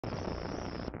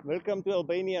Welcome to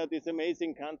Albania, this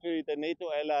amazing country, the NATO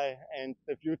ally and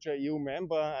the future EU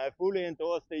member. I fully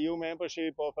endorse the EU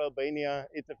membership of Albania.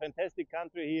 It's a fantastic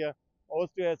country here.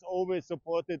 Austria has always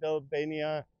supported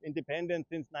Albania independence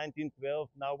since 1912,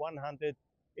 now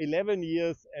 111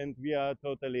 years, and we are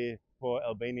totally for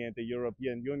Albania and the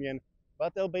European Union.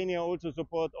 But Albania also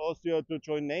supports Austria to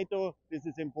join NATO. This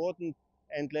is important,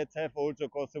 and let's have also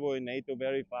Kosovo in NATO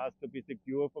very fast to be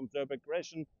secure from Serb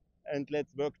aggression, and let's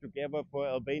work together for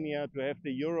Albania to have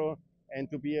the euro and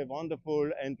to be a wonderful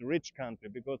and rich country,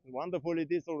 because wonderful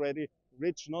it is already,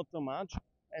 rich not so much.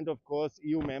 And of course,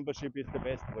 EU membership is the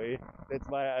best way. That's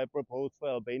why I propose for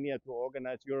Albania to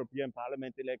organize European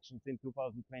Parliament elections in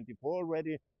 2024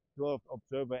 already, to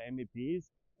observe MEPs,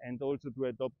 and also to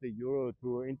adopt the euro,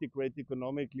 to integrate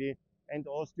economically, and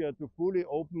Austria to fully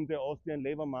open the Austrian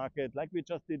labor market, like we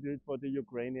just did it for the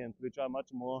Ukrainians, which are much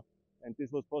more, and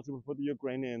this was possible for the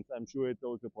Ukrainians. I'm sure it's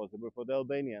also possible for the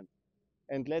Albanians.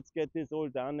 And let's get this all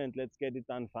done, and let's get it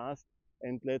done fast,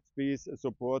 and let's please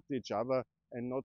support each other and not